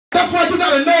that's why you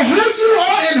got to know who you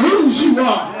are and whose you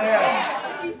are.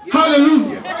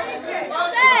 Hallelujah.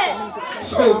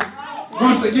 So,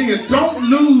 once again, don't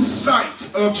lose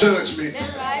sight of judgment.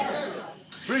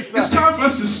 It's time for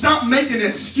us to stop making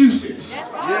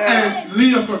excuses and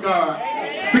live for God.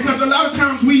 Because a lot of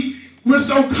times we're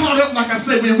so caught up, like I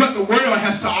said, with what the world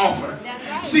has to offer.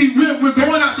 See, we're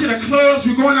going out to the clubs,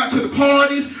 we're going out to the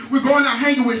parties, we're going out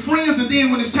hanging with friends, and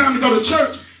then when it's time to go to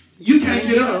church, you can't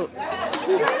get up.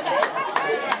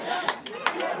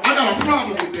 I got a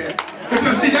problem with that.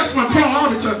 Because see, that's when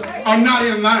priorities are not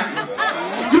in line.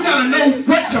 You got to know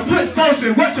what to put first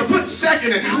and what to put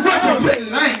second and what to put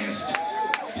last.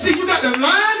 See, you got to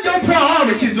line your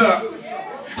priorities up.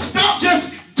 Stop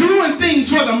just doing things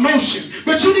for the motion.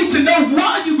 But you need to know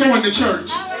why you're going to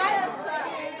church.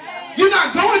 You're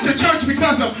not going to church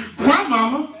because of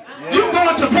grandmama. You're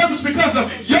going to purpose because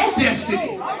of your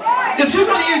destiny. If you're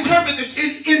going to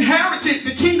inherit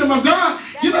the kingdom of God,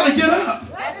 you better get up.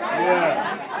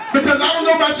 Because I don't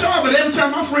know about y'all, but every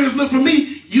time my friends look for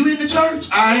me, you in the church?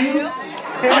 I am.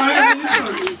 I am in the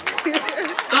church.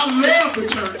 I love the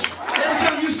church. Every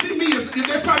time you see me,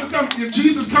 if probably come, if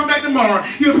Jesus come back tomorrow,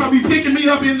 he'll probably be picking me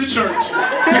up in the church.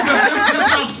 Because that's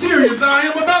how serious I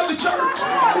am about the church.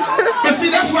 But see,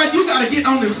 that's why you got to get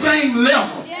on the same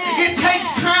level. It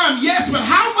takes time, yes, but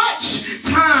how much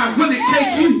time will it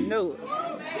take you? No.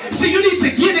 See, you need to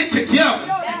get it together.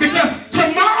 Because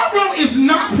tomorrow is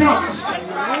not promised.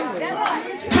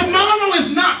 Tomorrow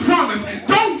is not promised.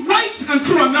 Don't wait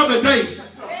until another day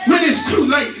when it's too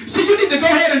late. See, you need to go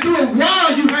ahead and do it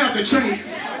while you have the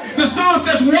chance. The song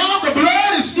says, while the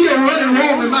blood is still running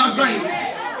warm in my veins.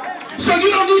 So you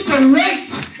don't need to wait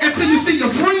until you see your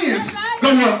friends go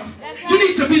up. You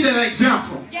need to be that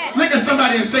example. Look at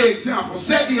somebody and say example.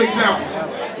 Set the example.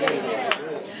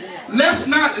 Let's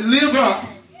not live up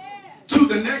to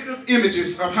the negative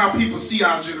images of how people see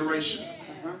our generation.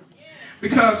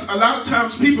 Because a lot of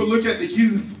times people look at the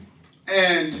youth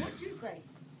and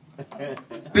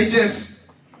they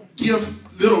just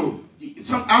give little,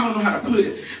 I don't know how to put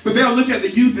it, but they'll look at the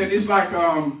youth and it's like,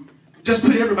 just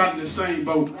put everybody in the same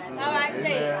boat.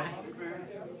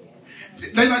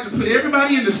 They like to put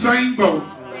everybody in the same boat,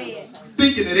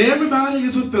 thinking that everybody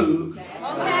is a thug.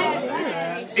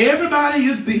 Everybody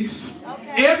is this.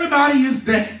 Everybody is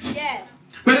that.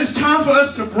 But it's time for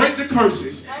us to break the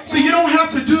curses. So you don't have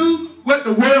to do what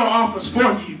the world offers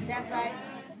for you.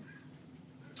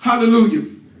 Hallelujah.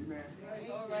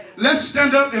 Let's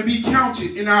stand up and be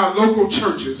counted in our local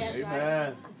churches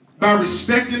by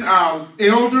respecting our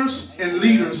elders and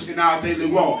leaders in our daily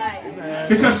walk.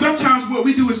 Because sometimes what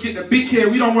we do is get the big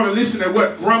head. We don't want to listen to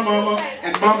what grandmama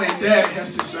and mama and dad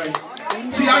has to say.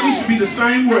 See, I used to be the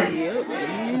same way.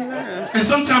 And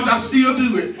sometimes I still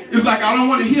do it. It's like I don't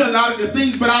want to hear a lot of the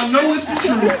things, but I know it's the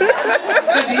truth.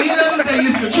 At the end of the day,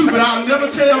 it's the truth, but I'll never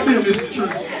tell them it's the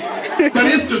truth. But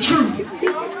it's the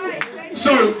truth.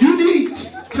 So you need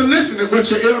to listen to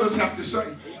what your elders have to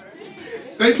say.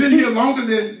 They've been here longer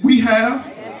than we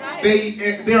have.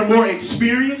 They're more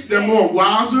experienced. They're more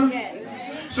wiser.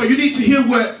 So you need to hear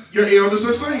what your elders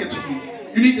are saying to you.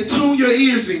 You need to tune your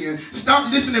ears in.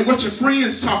 Stop listening to what your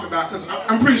friends talk about, because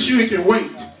I'm pretty sure it can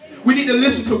wait. We need to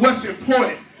listen to what's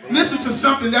important. Listen to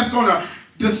something that's going to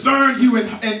discern you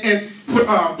and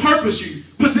purpose you,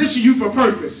 position you for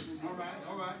purpose.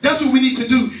 That's what we need to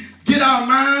do. Get our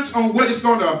minds on what is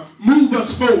going to move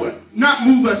us forward, not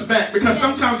move us back. Because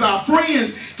sometimes our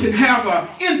friends can have an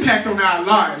impact on our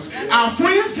lives. Our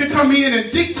friends can come in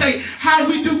and dictate how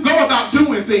we go about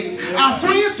doing things. Our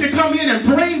friends can come in and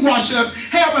brainwash us,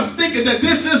 have us thinking that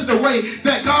this is the way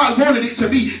that God wanted it to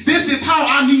be. This is how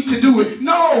I need to do it.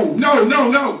 No, no, no,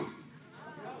 no.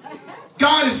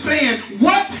 God is saying,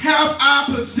 what have I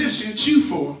positioned you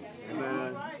for?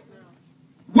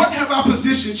 What have I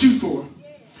positioned you for?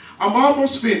 I'm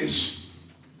almost finished.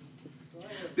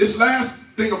 This last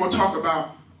thing I'm going to talk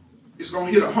about is going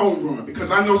to hit a home run, because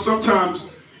I know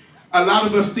sometimes a lot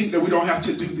of us think that we don't have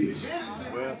to do this.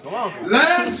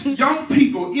 Last, young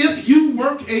people, if you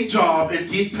work a job and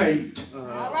get paid,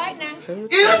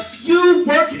 if you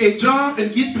work a job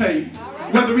and get paid,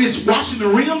 whether it's washing the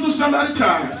rims of somebody's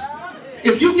tires,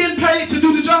 if you get paid to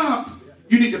do the job,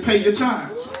 you need to pay your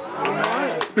tithes.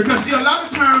 Because see, a lot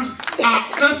of times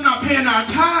us not paying our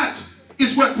tithes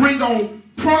is what bring on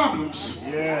problems.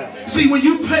 See, when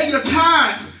you pay your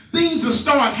tithes, things will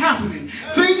start happening.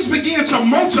 Things begin to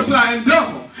multiply and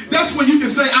double. That's when you can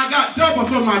say, I got double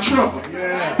for my trouble.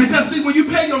 Because see, when you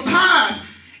pay your tithes,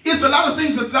 it's a lot of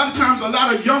things that a lot of times a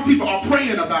lot of young people are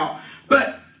praying about.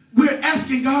 But we're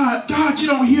asking God, God, you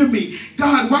don't hear me.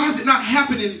 God, why is it not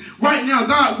happening right now?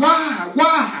 God, why?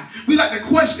 Why? We like to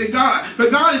question God,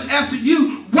 but God is asking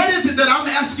you, what is it that I'm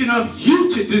asking of you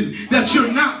to do that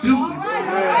you're not doing?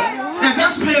 And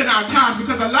that's paying our tithes,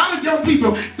 because a lot of young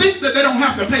people think that they don't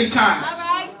have to pay tithes.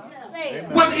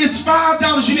 Whether it's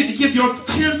 $5, you need to give your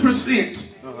 10%.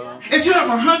 If you have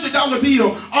a $100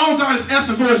 bill, all God is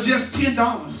asking for is just $10.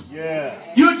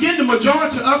 You're getting the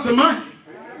majority of the money.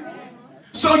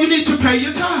 So you need to pay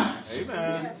your tithes.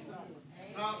 Amen.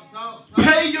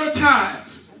 Pay your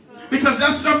tithes. Because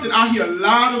that's something I hear a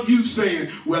lot of youth saying,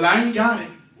 well, I ain't got it.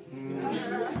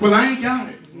 Well, I ain't got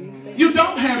it. You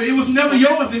don't have it. It was never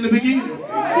yours in the beginning.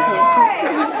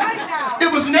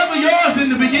 It was never yours in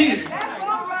the beginning.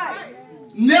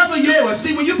 Never yours.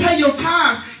 See, when you pay your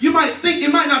tithes, you might think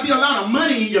it might not be a lot of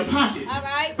money in your pockets.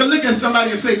 But look at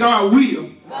somebody and say, God will.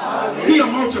 He'll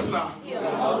multiply.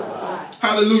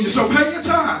 Hallelujah. So pay your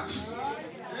tithes.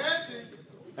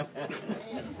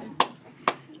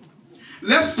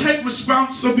 Let's take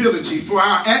responsibility for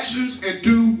our actions and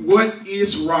do what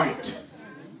is right.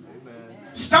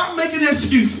 Stop making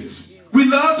excuses. We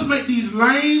love to make these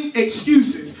lame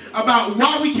excuses about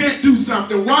why we can't do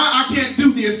something, why I can't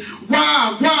do this,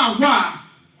 why.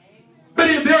 But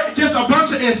if they're just a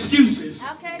bunch of excuses,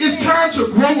 it's time to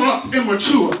grow up and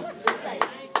mature.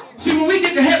 See, when we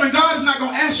get to heaven, God is not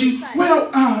going to ask you,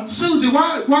 well, Susie,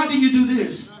 why did you do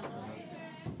this?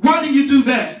 Why did you do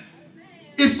that?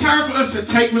 It's time for us to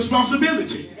take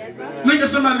responsibility. Look at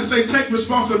somebody and say, take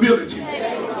responsibility.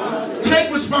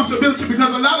 Take responsibility,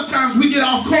 because a lot of times we get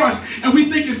off course and we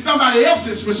think it's somebody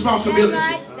else's responsibility.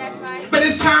 That's right. But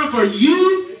it's time for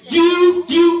you,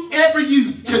 every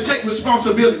youth to take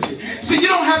responsibility. See, you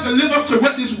don't have to live up to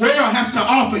what this world has to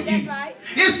offer you.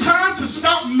 It's time to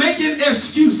stop making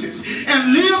excuses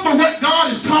and live for what God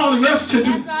is calling us to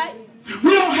do.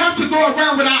 We don't have to go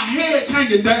around with our heads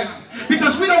hanging down,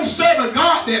 because we don't serve a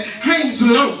God that hangs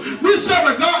low. We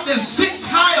serve a God that sits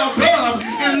high above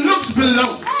and looks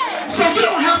below. So you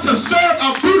don't have to serve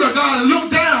a Buddha God and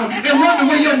look down and wonder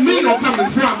where your meal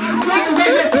coming from, wonder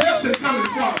where your blessing coming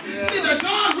from. See, the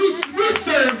God we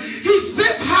serve, he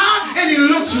sits high and he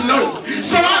looks low.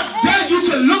 So I dare you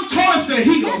to look towards the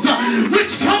hills,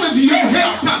 which comes your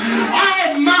help.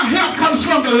 All my help comes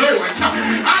from the Lord.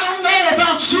 I don't know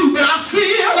about you, but I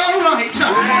feel all right.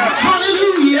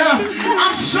 Hallelujah.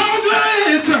 I'm so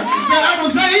glad that I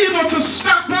was able to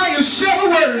stop by and share a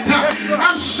word.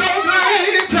 I'm so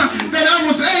glad that I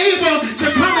was able to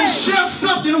come and share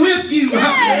something with you.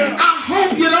 I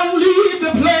hope you don't leave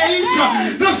the place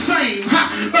the same,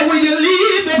 but when you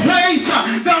leave the place,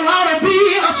 there ought to be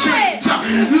a change.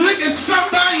 Look at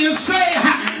somebody and say,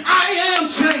 I am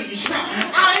changed.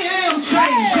 I am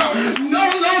changed. No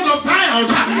longer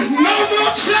bound. No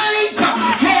more chains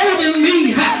holding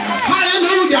me.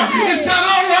 Hallelujah. Is that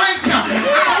all right?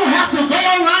 I don't have to go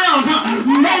around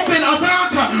moping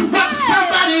about what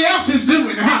somebody else is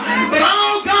doing. But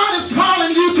all God is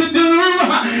calling you to do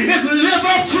is live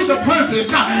up to the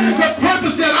purpose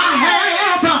that I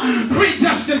have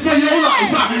predestined for your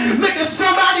life. Look at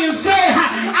somebody and say,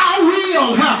 I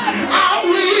will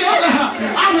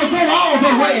go all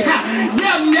the way.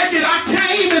 Yeah, naked I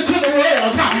came into the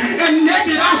world, and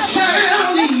naked I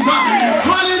shall leave.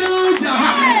 Hallelujah.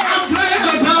 I'm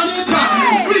glad about it.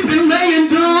 Weeping may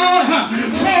endure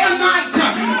for a night,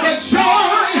 but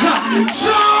joy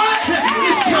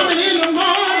is coming in the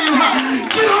morning.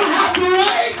 You don't have to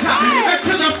wait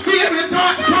until the fiery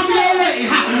darts come your way.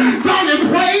 Go and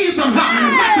praise him,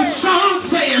 like the song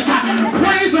says.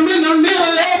 Praise him in the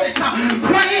middle of it.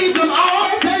 Praise him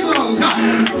all day long.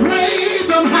 Praise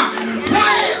him,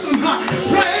 praise him,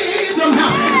 praise him.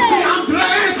 See, I'm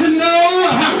glad to know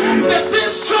that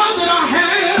this joy that I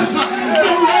have,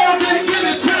 the world didn't give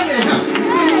it to me.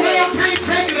 The world can't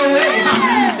take it away.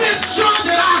 This joy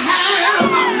that I have,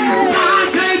 God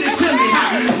gave it to me.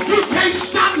 You can't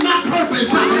stop my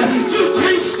purpose. You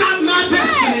can't stop my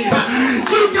destiny.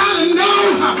 You gotta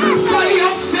know for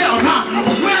yourself,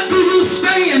 where do you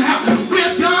stand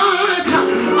with God?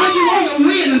 Are you on the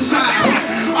winning side?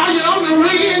 Are you on the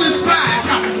winning side?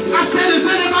 I said, is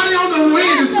anybody on the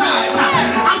winning side?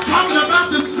 I'm talking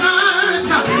about the side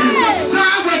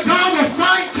where God will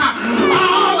fight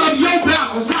all of your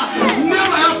battles.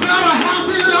 Never a battle has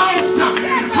he lost.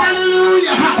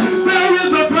 Hallelujah. There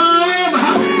is a balm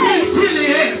in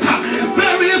Gilead.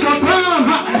 There is a balm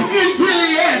in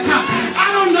Gilead. I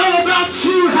don't know about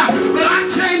you, but I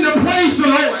came to praise the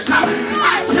Lord.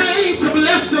 I came to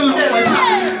bless the Lord.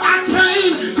 I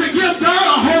came to give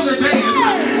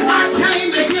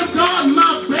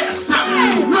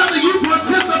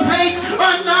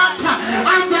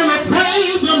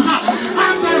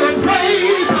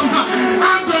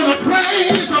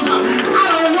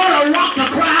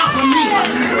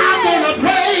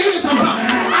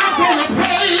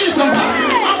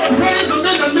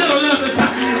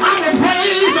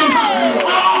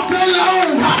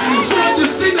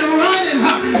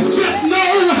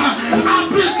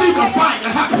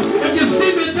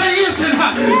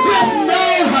Just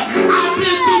know I've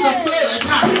been through the floods.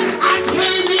 I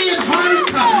came in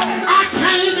hurt. I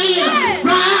came in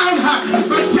down.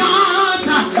 But God,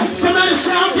 somebody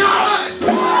shout God.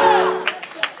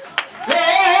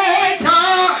 Hey,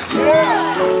 God.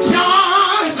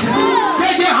 God.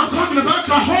 Yeah, I'm talking about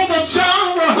Jehovah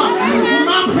Jireh,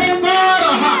 my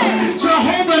provider,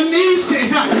 Jehovah Nissi.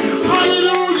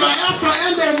 Hallelujah, Alpha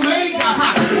and Omega,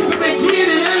 the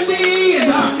beginning and the end,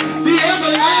 the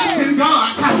everlasting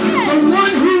God, the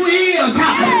one who is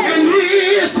and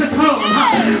is to come.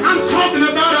 I'm talking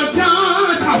about a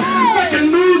God that can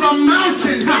move a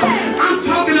mountain. I'm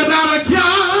talking about a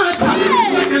God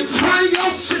that can turn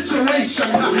your situation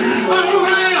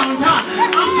around.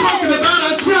 I'm talking about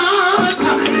a God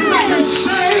that can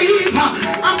save.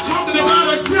 I'm talking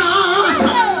about a God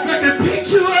that can pick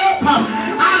you up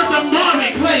out of the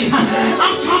marmot clay.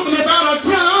 I'm talking about a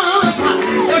God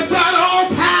that's got all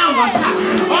powers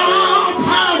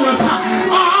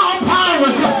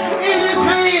in his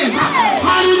hands.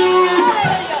 Hallelujah.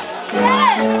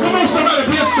 Come on, somebody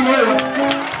bless the Lord.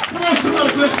 Come on,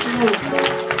 somebody bless the Lord.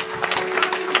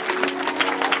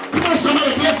 Come on,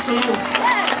 somebody bless the Lord.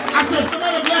 I said,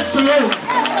 somebody bless the Lord.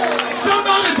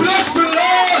 Somebody bless the Lord.